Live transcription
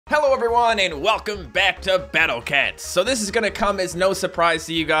Hello everyone and welcome back to Battle Cats. So this is gonna come as no surprise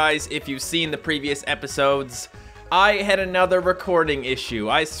to you guys if you've seen the previous episodes. I had another recording issue.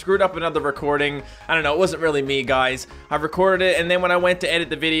 I screwed up another recording. I don't know, it wasn't really me, guys. I recorded it and then when I went to edit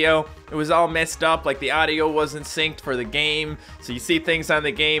the video, it was all messed up, like the audio wasn't synced for the game. So you see things on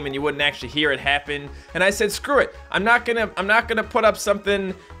the game and you wouldn't actually hear it happen. And I said, screw it. I'm not gonna put up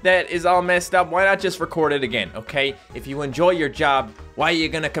something that is all messed up. Why not just record it again, okay? If you enjoy your job, why are you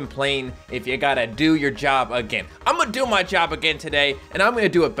gonna complain if you gotta do your job again? I'm gonna do my job again today, and I'm gonna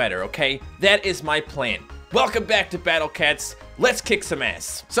do it better, okay? That is my plan. Welcome back to Battle Cats. Let's kick some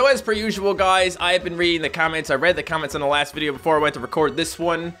ass. So as per usual, guys, I have been reading the comments. I read the comments on the last video before I went to record this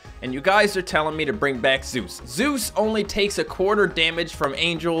one, and you guys are telling me to bring back Zeus. Zeus only takes a quarter damage from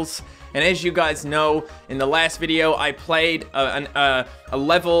angels, and as you guys know, in the last video, I played a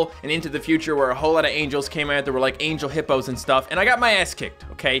level and Into the Future where a whole lot of angels came out. There were like angel hippos and stuff, and I got my ass kicked,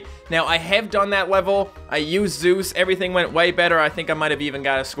 okay? Now, I have done that level. I used Zeus. Everything went way better. I think I might have even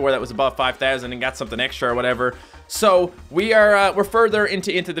got a score that was above 5,000 and got something extra or whatever. So, we're further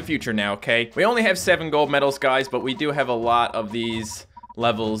into the future now, okay? We only have 7 gold medals, guys, but we do have a lot of these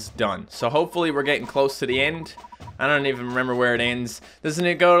levels done. So, hopefully, we're getting close to the end. I don't even remember where it ends. Doesn't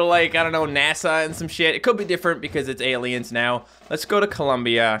it go to, like, I don't know, NASA and some shit? It could be different because it's aliens now. Let's go to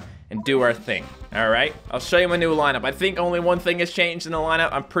Columbia and do our thing, all right? I'll show you my new lineup. I think only one thing has changed in the lineup.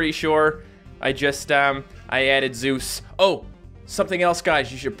 I'm pretty sure I just, I added Zeus. Oh, something else,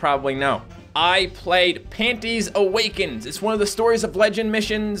 guys, you should probably know. I played Panties Awakens. It's one of the Stories of Legend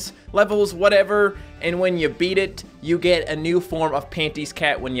missions, levels, whatever, and when you beat it, you get a new form of Panties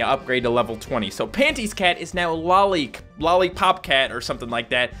Cat when you upgrade to level 20. So Panties Cat is now Lollipop Cat or something like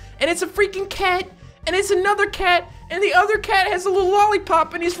that, and it's a freaking cat, and it's another cat, and the other cat has a little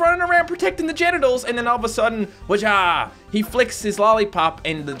lollipop, and he's running around protecting the genitals, and then all of a sudden, wajah, he flicks his lollipop,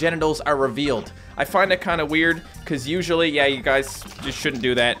 and the genitals are revealed. I find that kind of weird, because usually, yeah, you guys just shouldn't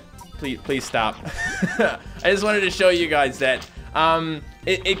do that. Please stop. I just wanted to show you guys that.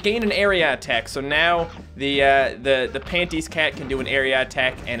 It gained an area attack, so now the Panties Cat can do an area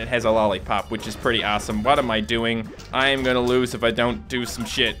attack, and it has a lollipop, which is pretty awesome. What am I doing? I am gonna lose if I don't do some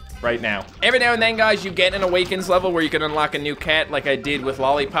shit right now. Every now and then, guys, you get an Awakens level where you can unlock a new cat, like I did with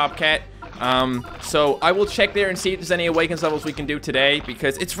Lollipop Cat. So I will check there and see if there's any Awakens levels we can do today,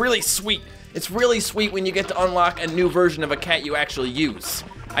 because it's really sweet. It's really sweet when you get to unlock a new version of a cat you actually use.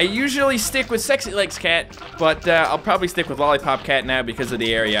 I usually stick with Sexy Legs Cat, but I'll probably stick with Lollipop Cat now because of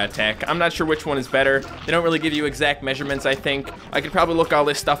the area attack. I'm not sure which one is better. They don't really give you exact measurements, I think. I could probably look all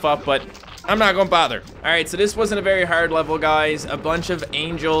this stuff up, but I'm not gonna bother. Alright, so this wasn't a very hard level, guys. A bunch of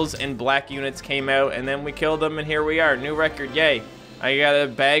angels and black units came out, and then we killed them, and here we are. New record, yay. I got a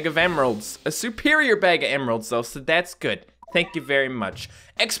bag of emeralds. A superior bag of emeralds, though, so that's good. Thank you very much.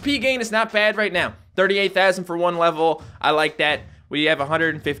 XP gain is not bad right now. 38,000 for one level. I like that. We have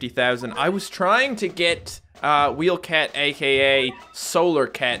 150,000. I was trying to get Wheel Cat, aka Solar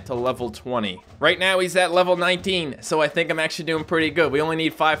Cat, to level 20. Right now he's at level 19, so I think I'm actually doing pretty good. We only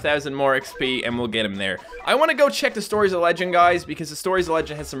need 5,000 more XP and we'll get him there. I want to go check the Stories of Legend, guys, because the Stories of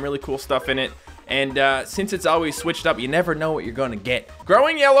Legend has some really cool stuff in it. And since it's always switched up, you never know what you're gonna get.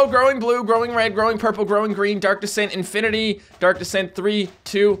 Growing Yellow, Growing Blue, Growing Red, Growing Purple, Growing Green, Dark Descent Infinity, Dark Descent 3,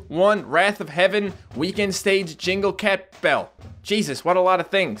 2, 1, Wrath of Heaven, Weekend Stage, Jingle Cat Bell. Jesus, what a lot of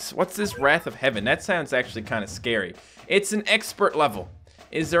things. What's this Wrath of Heaven? That sounds actually kind of scary. It's an expert level.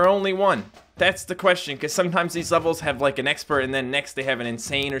 Is there only one? That's the question, because sometimes these levels have like an expert and then next they have an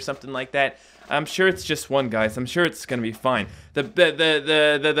insane or something like that. I'm sure it's just one, guys. I'm sure it's gonna be fine. The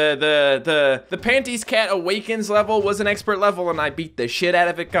Panties Cat Awakens level was an expert level and I beat the shit out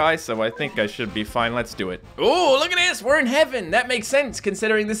of it, guys, so I think I should be fine. Let's do it. Ooh, look at this, we're in heaven. That makes sense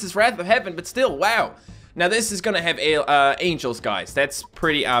considering this is Wrath of Heaven, but still, wow. Now this is gonna have angels, guys. That's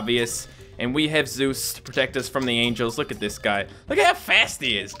pretty obvious. And we have Zeus to protect us from the angels. Look at this guy. Look at how fast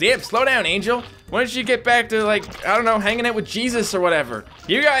he is. Damn, slow down, Angel. Why don't you get back to, like, I don't know, hanging out with Jesus or whatever?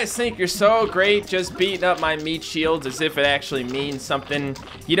 You guys think you're so great just beating up my meat shields as if it actually means something.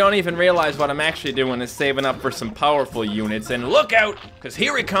 You don't even realize what I'm actually doing is saving up for some powerful units. And look out, because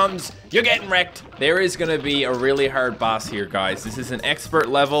here he comes. You're getting wrecked. There is going to be a really hard boss here, guys. This is an expert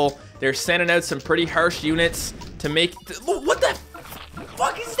level. They're sending out some pretty harsh units to make... What the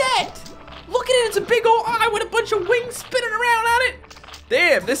fuck is that? Look at it, it's a big old eye with a bunch of wings spinning around on it.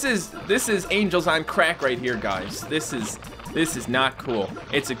 Damn, this is angels on crack right here, guys. This is not cool.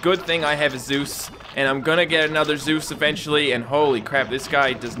 It's a good thing I have a Zeus, and I'm gonna get another Zeus eventually, and holy crap, this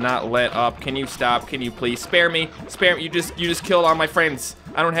guy does not let up. Can you stop? Can you please spare me? Spare me. You just killed all my friends.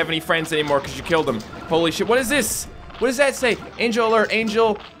 I don't have any friends anymore because you killed them. Holy shit, what is this? What does that say? Angel alert,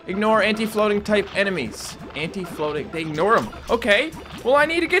 angel, ignore anti-floating type enemies. Anti-floating, they ignore them. Okay, well I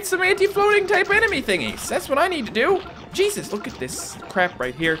need to get some anti-floating type enemy thingies. That's what I need to do. Jesus, look at this crap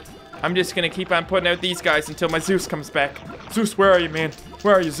right here. I'm just gonna keep on putting out these guys until my Zeus comes back. Zeus, where are you, man?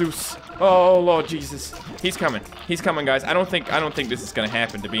 Where are you, Zeus? Oh, Lord Jesus. He's coming. He's coming, guys. I don't think this is gonna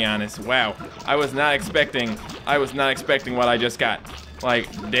happen, to be honest. Wow. I was not expecting what I just got.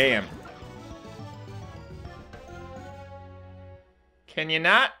 Like, damn. Can you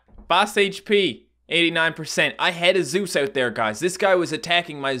not? Boss HP, 89%. I had a Zeus out there, guys. This guy was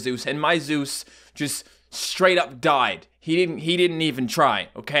attacking my Zeus, and my Zeus just straight up died. He didn't even try,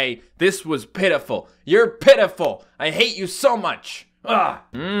 okay? This was pitiful. You're pitiful. I hate you so much. Ugh.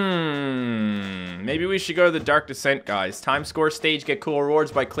 Maybe we should go to the Dark Descent, guys. Time score stage, get cool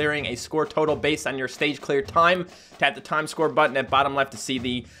rewards by clearing a score total based on your stage clear time. Tap the time score button at bottom left to see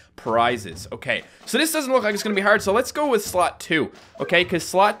the prizes. Okay, so this doesn't look like it's gonna be hard, so let's go with slot 2, okay? Because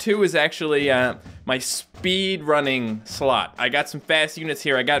slot 2 is actually my speed running slot. I got some fast units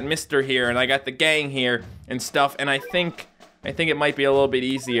here, I got Mr. here, and I got the gang here and stuff, and I think it might be a little bit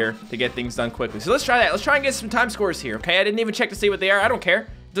easier to get things done quickly. So let's try that. Let's try and get some time scores here, okay? I didn't even check to see what they are. I don't care.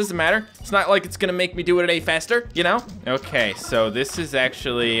 It doesn't matter. It's not like it's gonna make me do it any faster, you know? Okay, so this is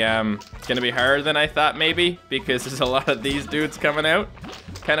actually gonna be harder than I thought maybe, because there's a lot of these dudes coming out.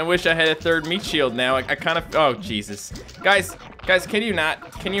 Kind of wish I had a third meat shield now. I kind of, oh Jesus. Guys, can you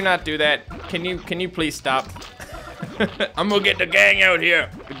not do that? Can you please stop? I'm gonna get the gang out here.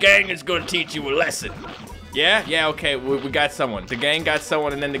 The gang is gonna teach you a lesson. Yeah, okay, we got someone. The gang got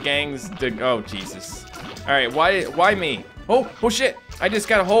someone, and then the gang's, oh, Jesus. All right, why me? Oh, shit, I just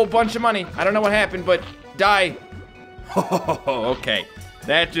got a whole bunch of money. I don't know what happened, but die. Okay,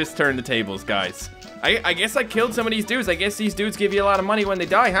 that just turned the tables, guys. I guess I killed some of these dudes. I guess these dudes give you a lot of money when they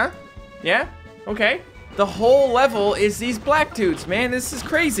die, huh? Yeah, okay. The whole level is these black dudes, man. This is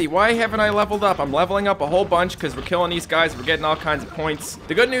crazy. Why haven't I leveled up? I'm leveling up a whole bunch because we're killing these guys. We're getting all kinds of points.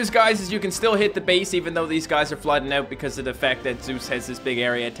 The good news, guys, is you can still hit the base even though these guys are flooding out because of the fact that Zeus has this big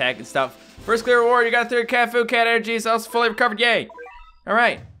area attack and stuff. First clear reward, you got 3 cat food, cat energy, is also fully recovered. Yay. All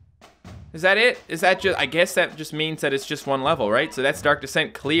right. Is that it? Is that just, I guess that just means that it's just one level, right? So that's Dark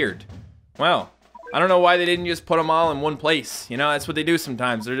Descent cleared. Well, I don't know why they didn't just put them all in one place. You know, that's what they do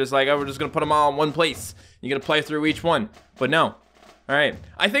sometimes. They're just like, oh, we're just gonna put them all in one place. You're gonna play through each one, but no. All right,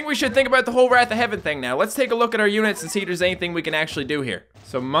 I think we should think about the whole Wrath of Heaven thing now. Let's take a look at our units and see if there's anything we can actually do here.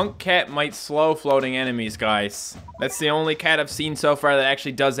 So Monk Cat might slow floating enemies, guys. That's the only cat I've seen so far that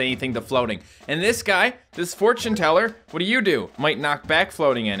actually does anything to floating. And this guy, this fortune teller, what do? Might knock back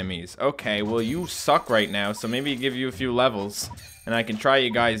floating enemies. Okay, well you suck right now, so maybe give you a few levels and I can try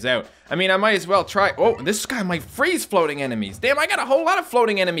you guys out. I mean, I might as well try, oh, this guy might freeze floating enemies. Damn, I got a whole lot of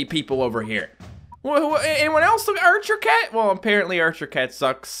floating enemy people over here. Anyone else? Look, Archer Cat? Well, apparently Archer Cat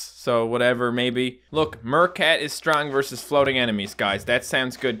sucks, so whatever, maybe. Look, Mercat is strong versus floating enemies, guys. That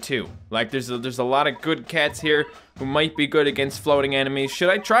sounds good too. Like, there's a lot of good cats here who might be good against floating enemies. Should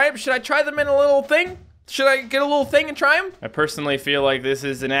I try them? Should I try them in a little thing? Should I get a little thing and try them? I personally feel like this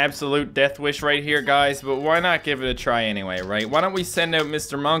is an absolute death wish right here, guys, but why not give it a try anyway, right? Why don't we send out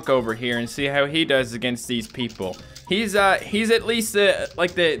Mr. Monk over here and see how he does against these people? He's at least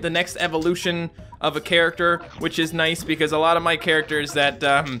like the next evolution of a character, which is nice because a lot of my characters that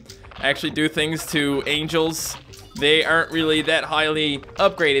actually do things to angels, they aren't really that highly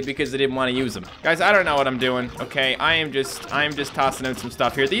upgraded because they didn't want to use them. Guys, I don't know what I'm doing, okay? I am just tossing out some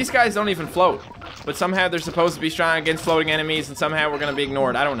stuff here. These guys don't even float, but somehow they're supposed to be strong against floating enemies and somehow we're gonna be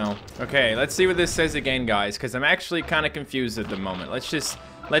ignored. I don't know. Okay, let's see what this says again, guys, because I'm actually kind of confused at the moment. Let's just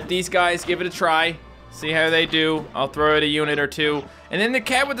let these guys give it a try. See how they do. I'll throw out a unit or two. And then the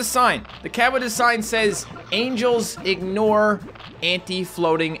cat with the sign. The cat with the sign says, angels ignore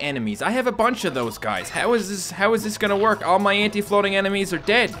anti-floating enemies. I have a bunch of those guys. How is this gonna work? All my anti-floating enemies are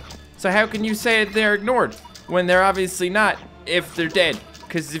dead. So how can you say they're ignored when they're obviously not if they're dead?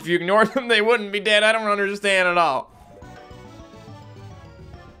 Because if you ignored them, they wouldn't be dead. I don't understand at all.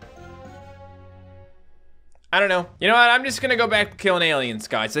 I don't know. You know what? I'm just gonna go back to killing aliens,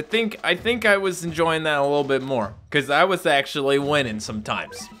 guys. I think I was enjoying that a little bit more because I was actually winning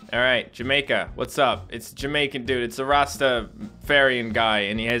sometimes. All right, Jamaica, what's up? It's a Jamaican dude. It's a Rastafarian guy,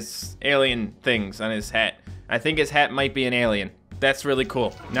 and he has alien things on his hat. I think his hat might be an alien. That's really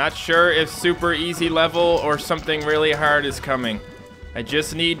cool. Not sure if super easy level or something really hard is coming. I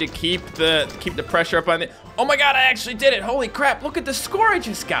just need to keep the pressure up on it. Oh my God! I actually did it! Holy crap! Look at the score I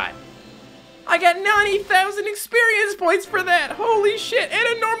just got. I got 90,000 experience points for that. Holy shit.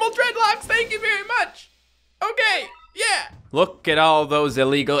 And a normal dreadlocks. Thank you very much. Okay. Yeah. Look at all those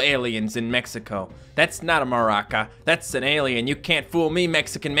illegal aliens in Mexico. That's not a maraca. That's an alien. You can't fool me,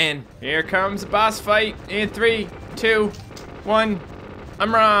 Mexican man. Here comes a boss fight in 3, 2, 1.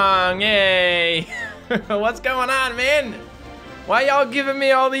 I'm wrong. Yay. What's going on, man? Why y'all giving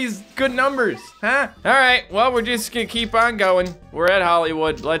me all these good numbers, huh? All right, well, we're just gonna keep on going. We're at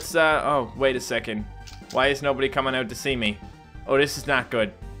Hollywood. Let's, oh, wait a second. Why is nobody coming out to see me? Oh, this is not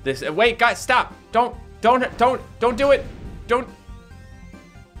good. Wait, guys, stop. Don't do it. Don't.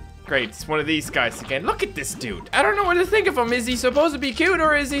 Great, it's one of these guys again. Look at this dude. I don't know what to think of him. Is he supposed to be cute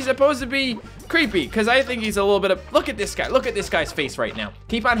or is he supposed to be creepy? Because I think he's a little bit of, look at this guy. Look at this guy's face right now.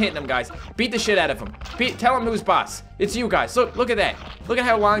 Keep on hitting him, guys. Beat the shit out of him. Tell him who's boss. It's you guys. Look at that. Look at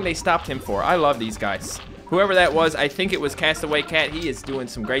how long they stopped him for. I love these guys. Whoever that was, I think it was Castaway Cat. He is doing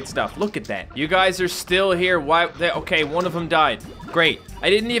some great stuff. Look at that. You guys are still here. Why? Okay, one of them died. Great. I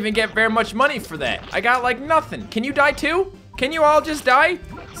didn't even get very much money for that. I got like nothing. Can you die too? Can you all just die?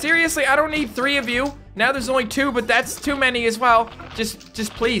 Seriously, I don't need 3 of you. Now there's only 2, but that's too many as well. Just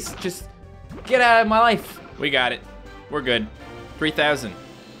please, just get out of my life. We got it. We're good. 3,000.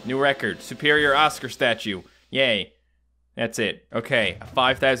 New record. Superior Oscar statue. Yay. That's it. Okay, a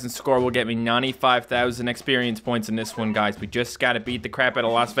 5,000 score will get me 95,000 experience points in this one, guys. We just gotta beat the crap out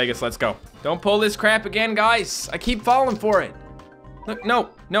of Las Vegas. Let's go. Don't pull this crap again, guys. I keep falling for it. Look,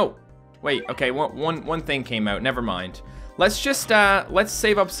 no. Wait, okay, one thing came out. Never mind. Let's just, let's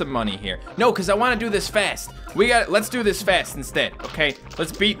save up some money here. No, because I want to do this fast. Let's do this fast instead, okay?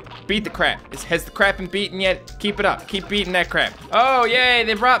 Let's beat the crap. Has the crap been beaten yet? Keep it up. Keep beating that crap. Oh, yay,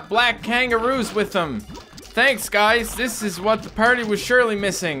 they brought black kangaroos with them. Thanks, guys. This is what the party was surely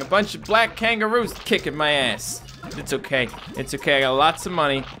missing. A bunch of black kangaroos kicking my ass. It's okay. It's okay. I got lots of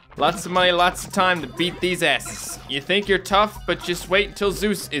money. Lots of money, lots of time to beat these asses. You think you're tough, but just wait until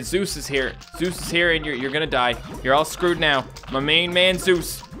Zeus is here. Zeus is here and you're gonna die. You're all screwed now. My main man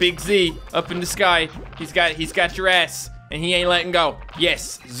Zeus, Big Z, up in the sky. He's got your ass. And he ain't letting go.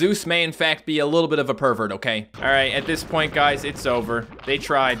 Yes, Zeus may in fact be a little bit of a pervert, okay? All right, at this point, guys, it's over. They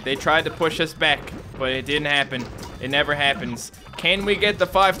tried to push us back, but it didn't happen. It never happens. Can we get the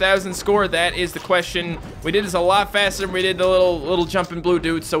 5,000 score? That is the question. We did this a lot faster than we did the little jumping blue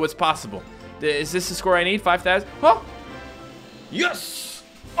dude, so it's possible. Is this the score I need, 5,000? Huh? Yes!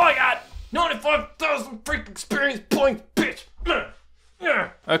 I got 95,000 freak experience points, bitch!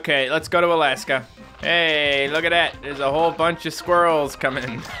 Okay, let's go to Alaska. Hey, look at that. There's a whole bunch of squirrels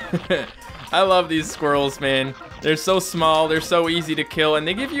coming. I love these squirrels, man. They're so small, they're so easy to kill, and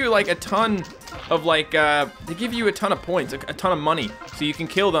they give you like a ton of like, they give you a ton of points, a ton of money. So you can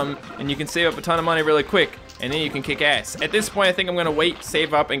kill them, and you can save up a ton of money really quick, and then you can kick ass. At this point, I think I'm gonna wait,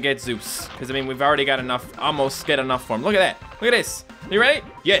 save up, and get Zeus. Because, I mean, we've already got enough, almost get enough for him. Look at that. Look at this. You ready?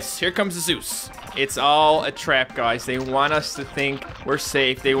 Yes, here comes the Zeus. It's all a trap, guys. They want us to think we're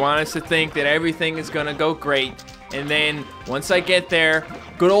safe. They want us to think that everything is gonna go great. And then, once I get there,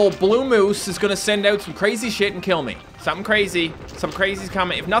 good old Blue Moose is gonna send out some crazy shit and kill me. Something crazy. Some crazy's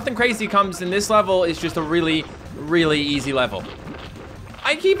coming. If nothing crazy comes, then this level is just a really, really easy level.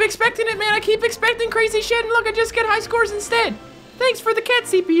 I keep expecting it, man. I keep expecting crazy shit, and look, I just get high scores instead. Thanks for the cat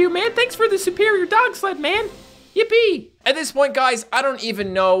CPU, man. Thanks for the superior dog sled, man. Yippee! At this point, guys, I don't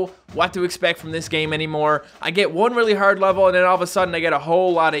even know what to expect from this game anymore. I get one really hard level, and then all of a sudden I get a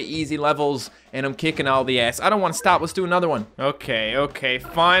whole lot of easy levels, and I'm kicking all the ass. I don't want to stop. Let's do another one. Okay.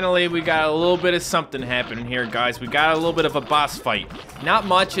 Finally, we got a little bit of something happening here, guys. We got a little bit of a boss fight. Not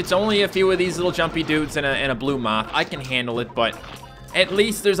much. It's only a few of these little jumpy dudes and a blue moth. I can handle it, but at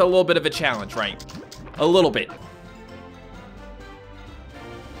least there's a little bit of a challenge, right? A little bit.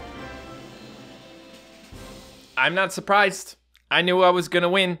 I'm not surprised. I knew I was gonna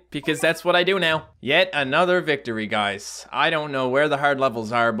win because that's what I do now. Yet another victory, guys. I don't know where the hard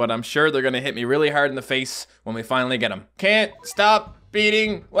levels are, but I'm sure they're gonna hit me really hard in the face when we finally get them. Can't stop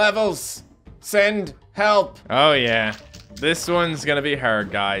beating levels. Send help. Oh yeah, this one's gonna be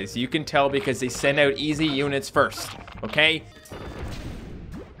hard, guys. You can tell because they send out easy units first, okay?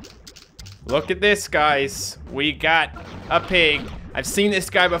 Look at this, guys. We got a pig. I've seen this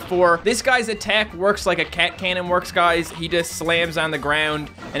guy before. This guy's attack works like a cat cannon works, guys. He just slams on the ground,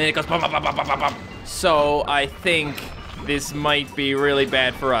 and then it goes bum, bum, bum, bum, bum, bum. So I think this might be really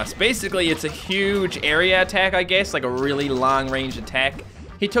bad for us. Basically, it's a huge area attack, I guess, like a really long range attack.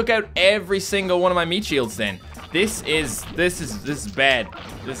 He took out every single one of my meat shields then. This is bad.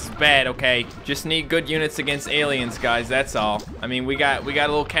 This is bad, okay? Just need good units against aliens, guys, that's all. I mean, we got a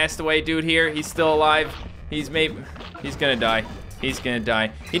little castaway dude here. He's still alive. He's gonna die. He's gonna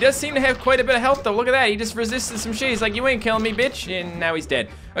die. He does seem to have quite a bit of health though. Look at that. He just resisted some shit. He's like, you ain't killing me, bitch. And now he's dead.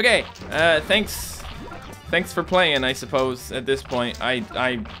 Okay, thanks thanks for playing, I suppose, at this point.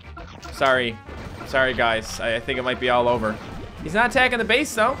 Sorry, guys. I think it might be all over. He's not attacking the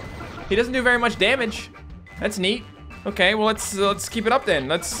base, though. He doesn't do very much damage. That's neat. Okay, well, let's keep it up then.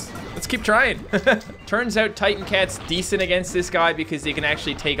 Let's keep trying. Turns out Titan Cat's decent against this guy because he can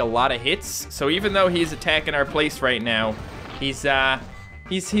actually take a lot of hits. So even though he's attacking our place right now, he's not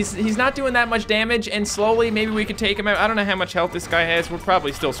doing that much damage, and slowly maybe we could take him out. I don't know how much health this guy has. We're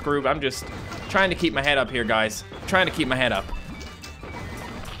probably still screwed. I'm just trying to keep my head up here, guys. Trying to keep my head up.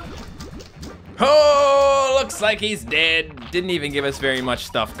 Oh, looks like he's dead. Didn't even give us very much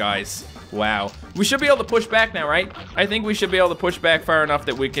stuff, guys. Wow. We should be able to push back now, right? I think we should be able to push back far enough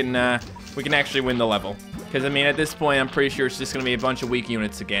that we can actually win the level. Because, I mean, at this point, I'm pretty sure it's just going to be a bunch of weak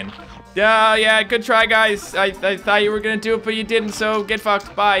units again. Yeah, good try, guys. I thought you were going to do it, but you didn't, so get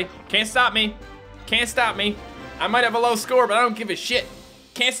fucked. Bye. Can't stop me. Can't stop me. I might have a low score, but I don't give a shit.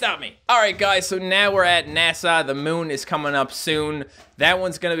 Can't stop me. All right, guys, so now we're at NASA. The moon is coming up soon. That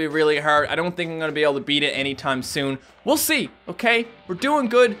one's going to be really hard. I don't think I'm going to be able to beat it anytime soon. We'll see, okay? We're doing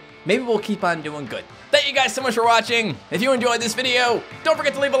good. Maybe we'll keep on doing good. Thank you guys so much for watching. If you enjoyed this video, don't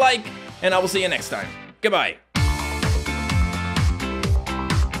forget to leave a like, and I will see you next time. Goodbye.